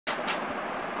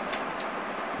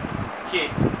Okay,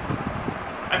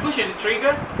 I push the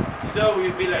trigger, so it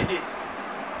will be like this.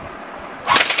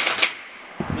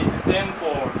 This is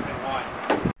M4 and 1.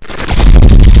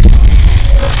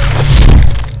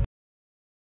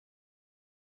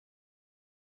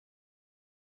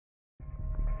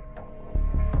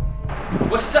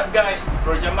 What's up guys,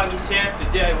 Bro Jamag is here.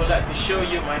 Today I would like to show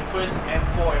you my first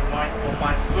M4 and 1 or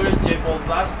my first gelball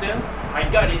blaster. I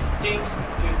got it since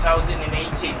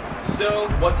 2018. So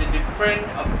what's the difference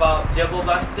about gelball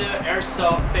blaster,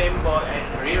 airsoft, paintball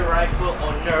and real rifle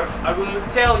or Nerf? I will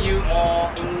tell you more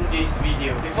in this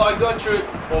video. Before I go through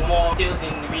for more details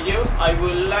in the videos, I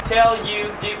will like tell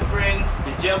you difference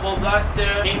the gelball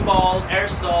blaster, paintball,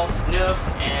 airsoft, Nerf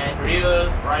and real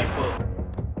rifle.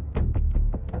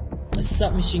 A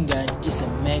submachine gun is a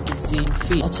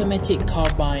magazine-filled automatic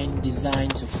carbine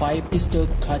designed to fire pistol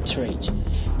cartridge.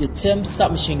 The term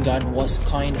submachine gun was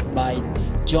coined by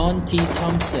John T.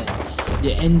 Thompson,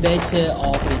 the inventor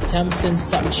of the Thompson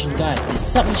submachine gun. The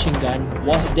submachine gun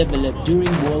was developed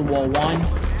during World War I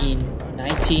in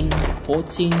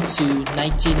 1914 to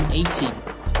 1918.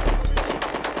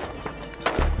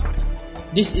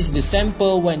 This is the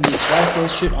sample when this rifle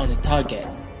shoots on the target.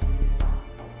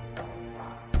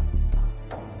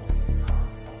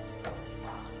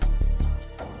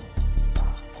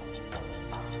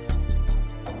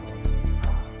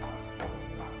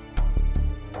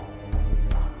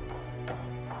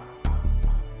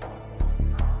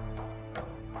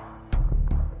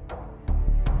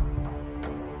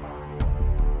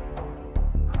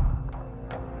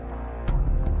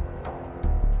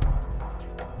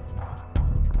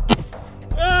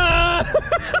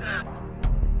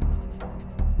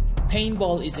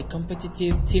 Paintball is a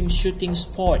competitive team shooting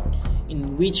sport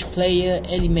in which players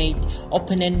eliminate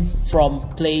opponents from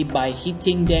play by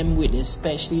hitting them with a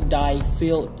specially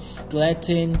dye-filled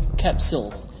gelatin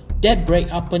capsules that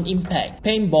break upon impact.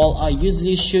 Paintball are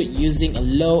usually shot using a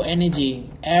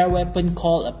low-energy air weapon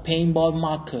called a paintball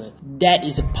marker that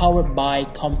is powered by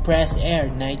compressed air,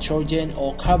 nitrogen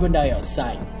or carbon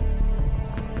dioxide.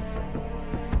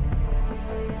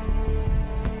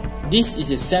 This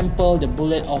is a sample the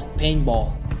bullet of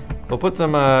paintball. We'll put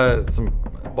some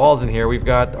balls in here. We've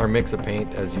got our mix of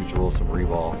paint as usual, some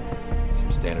Reball,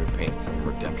 some standard paint, some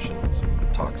Redemption, some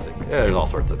Toxic. Yeah, there's all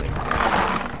sorts of things.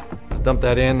 Just dump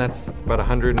that in. That's about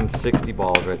 160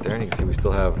 balls right there. And you can see we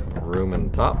still have room in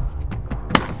the top.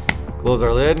 Close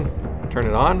our lid, turn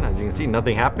it on. As you can see,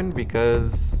 nothing happened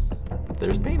because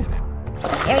there's paint in it.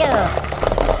 Here we go.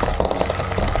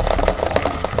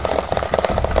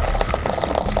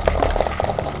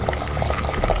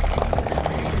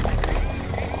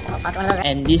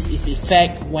 And this is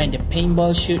effect when the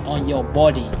paintball shoot on your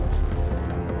body.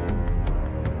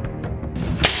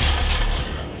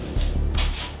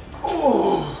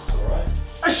 Oh!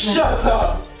 Shut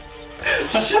up!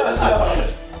 Shut up!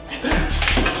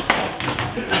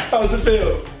 How's it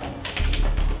feel?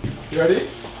 You ready?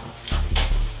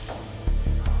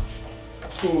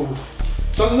 Cool.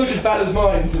 Doesn't look as bad as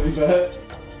mine, to be fair.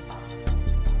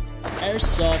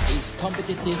 Airsoft is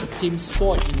competitive team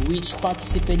sport in which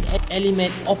participants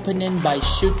eliminate opponent by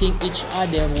shooting each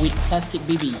other with plastic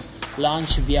BBs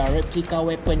launched via a replica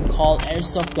weapon called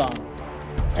airsoft gun.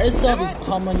 Airsoft is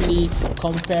commonly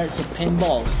compared to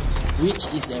paintball, which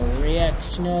is a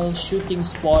recreational shooting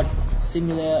sport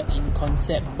similar in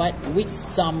concept but with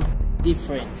some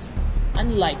difference.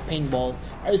 Unlike paintball,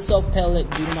 airsoft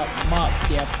pellets do not mark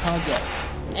their target,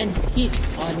 and hits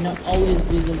are not always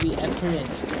visibly apparent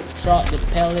throughout the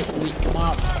pellet with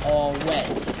mark or wet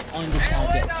on the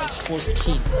target exposed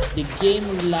skin. The game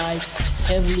relies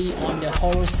heavily on the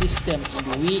horror system, in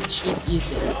which it is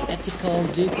the ethical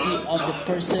duty of the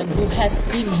person who has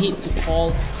been hit to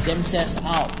call themselves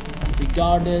out,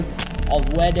 regardless of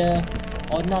whether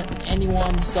or not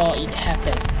anyone saw it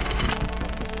happen.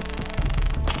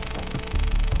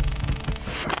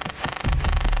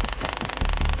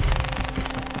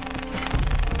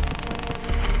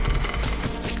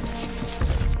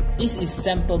 This is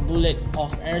sample bullet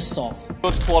of airsoft.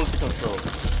 Good quality control.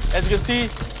 As you can see,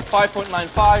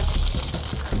 5.95,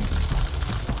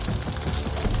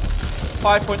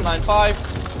 5.95,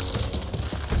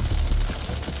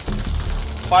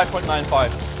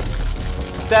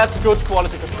 5.95. That's good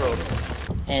quality control.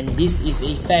 And this is a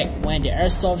effect when the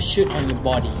airsoft shoot on your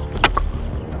body.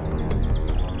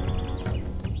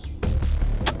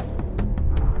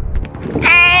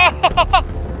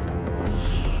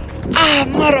 Ah,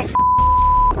 mother.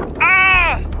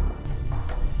 Ah!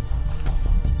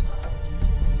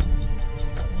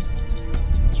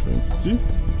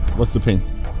 What's the pain?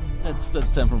 That's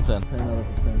 10 from 10. 10 out of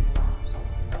 10.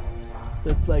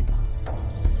 That's like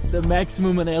the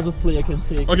maximum an airsoft player can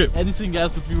take. Okay. Anything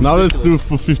else would be Now let's do it ridiculous.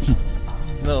 for 50.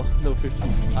 No, no 50.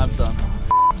 I'm done.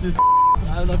 This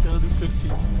I'm not gonna do 50.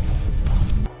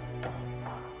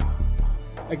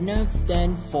 A Nerf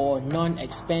stands for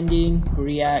non-expanding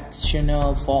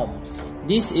reactional foam.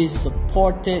 This is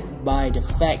supported by the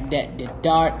fact that the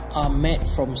darts are made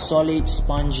from solid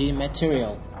spongy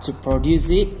material. To produce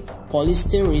it,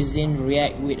 polyester resin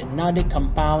react with another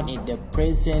compound in the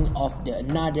presence of the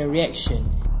another reaction.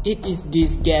 It is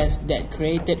this gas that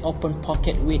created open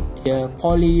pocket with the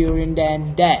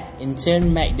polyurethane that in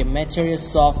turn make the material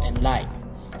soft and light.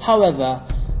 However,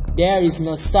 there is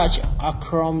no such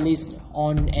acronym list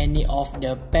on any of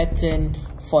the patent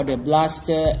for the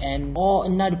Blaster and or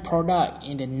another product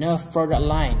in the Nerf product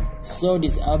line. So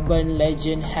this urban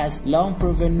legend has long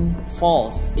proven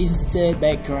false. Is the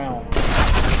background.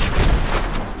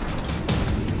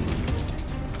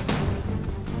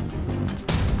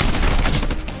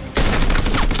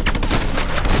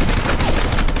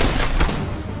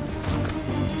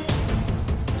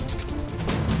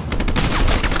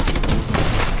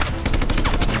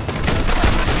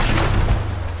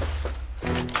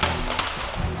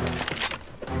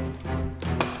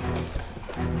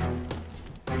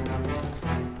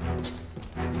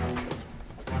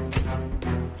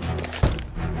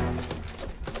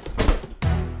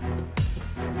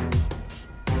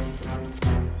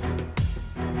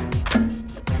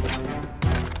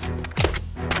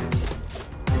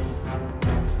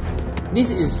 This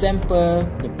is sample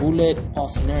the bullet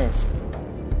of Nerf.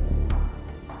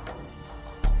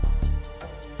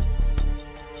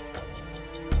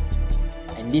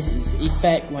 And this is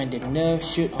effect when the Nerf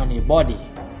shoot on your body.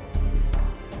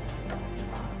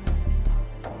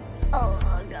 Oh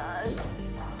my god.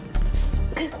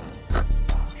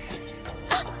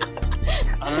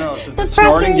 I don't know, does The the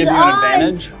snorting give you an on.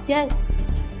 advantage? Yes.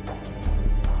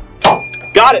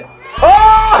 Got it!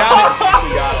 Got it!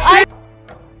 She got it.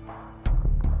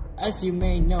 As you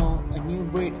may know, a new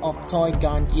breed of toy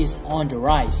gun is on the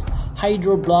rise.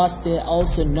 Hydro Blaster,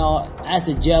 also known as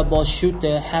a gelball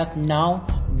shooter, have now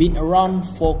been around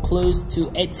for close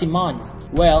to 80 months.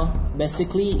 Well,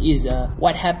 basically is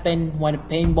what happened when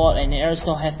paintball and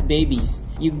airsoft have babies.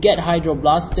 You get Hydro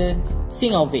Blaster,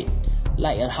 think of it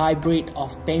like a hybrid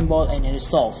of paintball and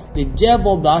airsoft. The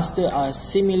gelball blaster are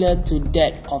similar to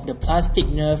that of the plastic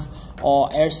Nerf or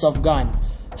airsoft gun.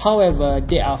 However,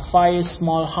 they are fire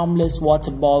small harmless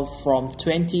water ball from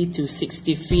 20 to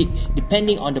 60 feet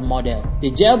depending on the model.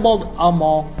 The gelball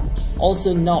armor,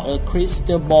 also known as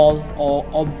crystal ball or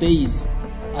orbeez,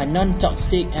 are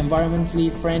non-toxic,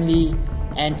 environmentally friendly,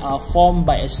 and are formed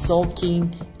by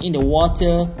soaking in the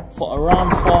water for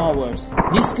around 4 hours.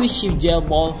 These squishy gel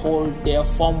balls hold their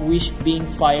form which being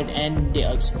fired and they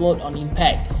explode on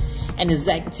impact. An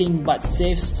exacting but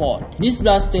safe sport. These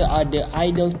blasters are the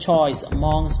ideal choice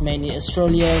amongst many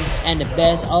Australians and the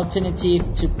best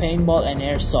alternative to paintball and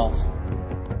airsoft.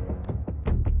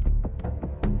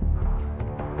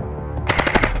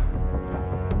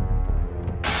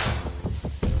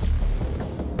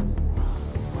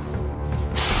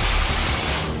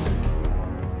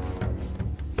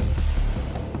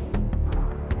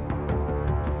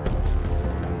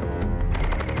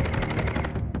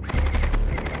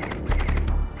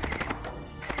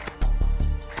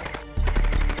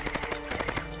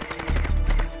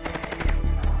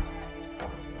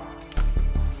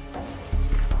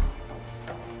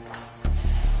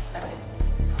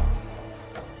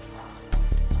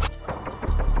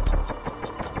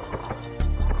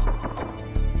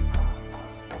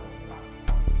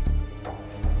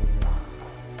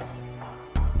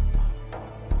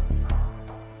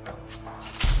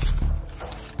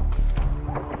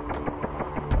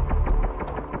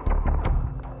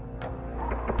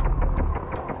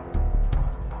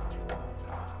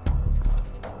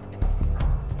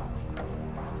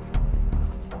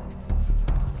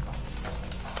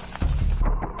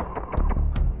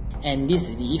 And this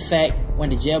is the effect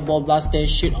when the gelball blaster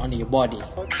shoot on your body.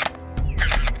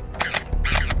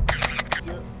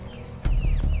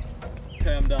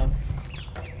 Okay, I'm done.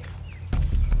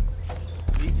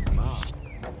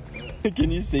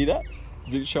 Can you see that?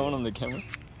 Is it showing on the camera?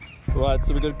 Right,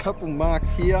 so we've got a couple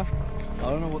marks here. I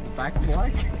don't know what the back's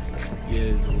like.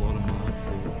 Yeah, there's a lot of marks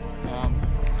here.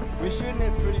 We're shooting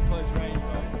at pretty close range,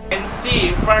 guys. You can see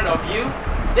in front of you,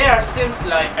 there seems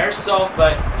like airsoft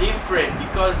but different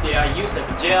because they are used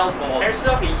a gel ball.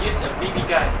 Airsoft is used a BB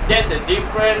gun. There's a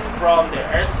different from the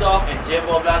airsoft and gel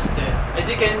ball blaster. As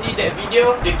you can see that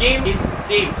video, the game is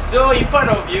same. So in front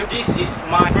of you, this is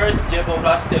my first gel ball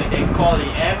blaster. They call it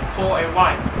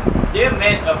M4A1. They're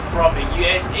made from the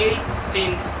USA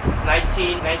since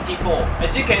 1994.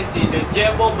 As you can see, the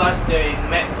gelball blaster is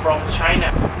made from China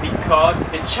because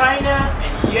the China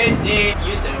and USA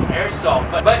use an airsoft,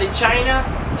 but the China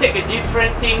take a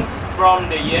different things from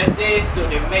the USA, so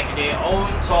they make their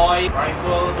own toy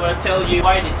rifle. I'll tell you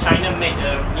why the China made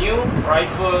a new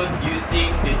rifle using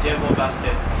the gelball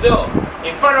blaster. So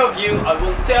in front of you, I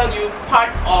will tell you part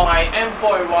of my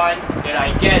M4A1 that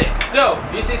I get it. So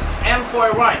this is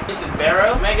M4A1. This is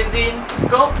barrel, magazine,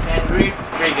 scope, and grip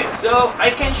trigger. So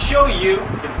I can show you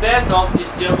the best of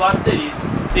this gelball blaster. Is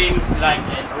seems like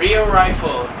a real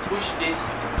rifle. Push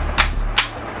this.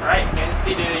 Right, you can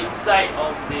see the inside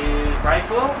of the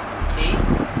rifle. Okay.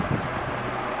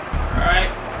 Alright.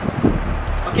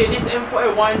 Okay, this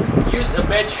M4A1 use a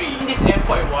battery. In this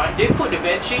M4A1, they put the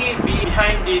battery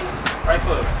behind this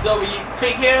rifle. So we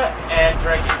click here and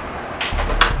drag it.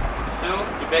 So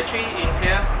the battery in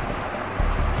here.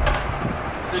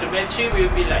 So the battery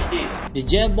will be like this. The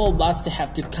gelball blaster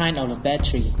have two kinds of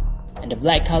battery, and the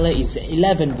black color is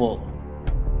 11 volt.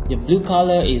 The blue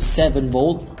color is 7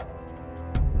 volt.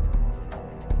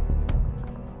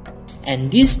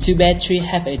 And these two batteries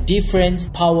have a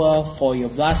different power for your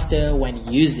blaster when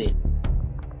you use it.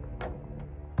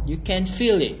 You can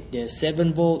feel it, the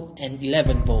 7 volt and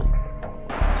 11 volt.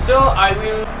 So I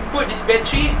will put this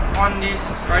battery on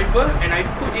this rifle and I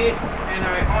put it and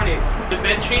I on it. The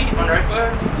battery on the rifle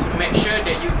to make sure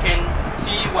that you can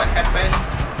see what happened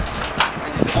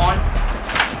when it's on.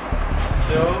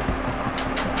 So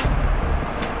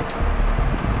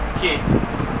okay,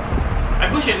 I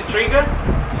push the trigger.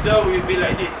 So it will be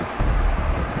like this.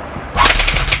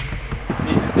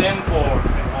 This is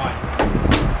M4A1.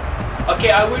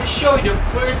 Okay, I will show you the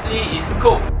firstly is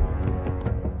scope.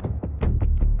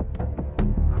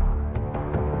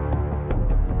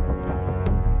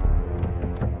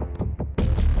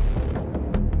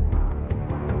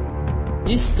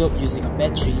 This scope using a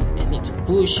battery and need to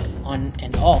push on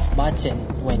and off button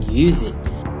when you use it.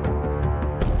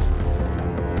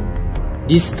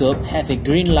 This scope have a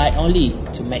green light only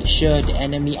to make sure the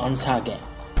enemy on target.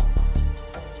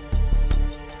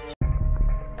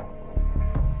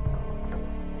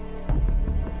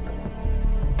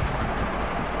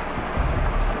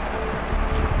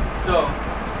 So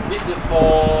this is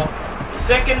for the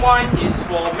second one is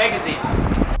for magazine.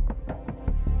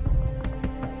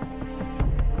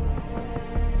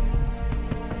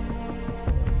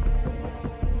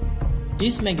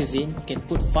 This magazine can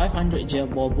put 500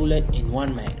 gelball bullet in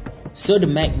one mag, so the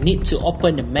mag need to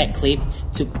open the mag clip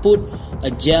to put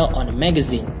a gel on the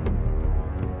magazine.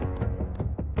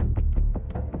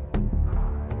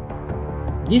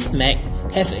 This mag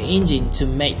have an engine to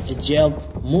make the gel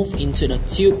move into the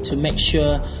tube to make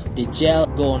sure the gel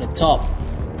go on the top.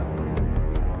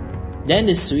 Then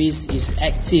the switch is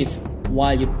active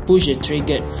while you push the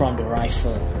trigger from the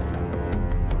rifle.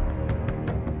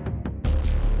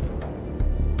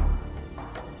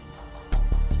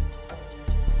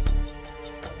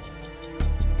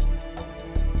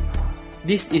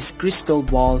 This is crystal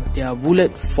ball. They are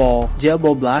bullet for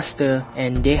gelball blaster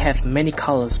and they have many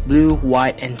colors: blue,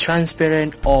 white, and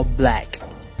transparent or black.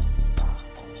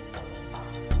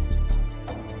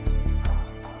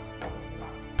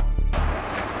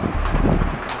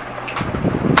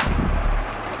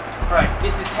 Right,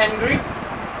 this is hand grip,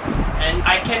 and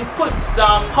I can put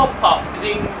some pop-up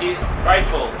using this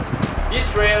rifle. This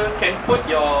rail can put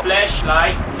your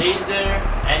flashlight, laser,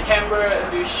 and camera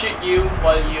to shoot you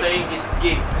while you're playing this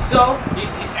game. So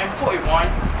this is M4A1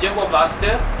 gelball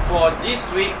blaster. For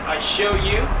this week, I show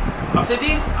you. After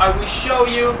this, I will show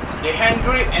you the hand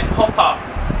grip and pop-up,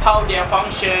 how they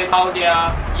function, how they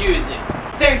are used.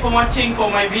 Thanks for watching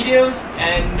for my videos,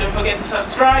 and don't forget to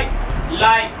subscribe,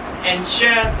 like, and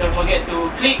share. Don't forget to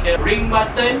click the ring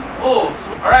button.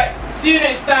 Alright, see you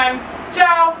next time.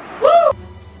 Ciao! Woo!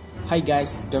 Hi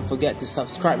guys, don't forget to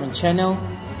subscribe my channel,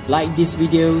 like these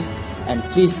videos, and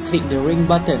please click the ring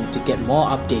button to get more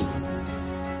updates.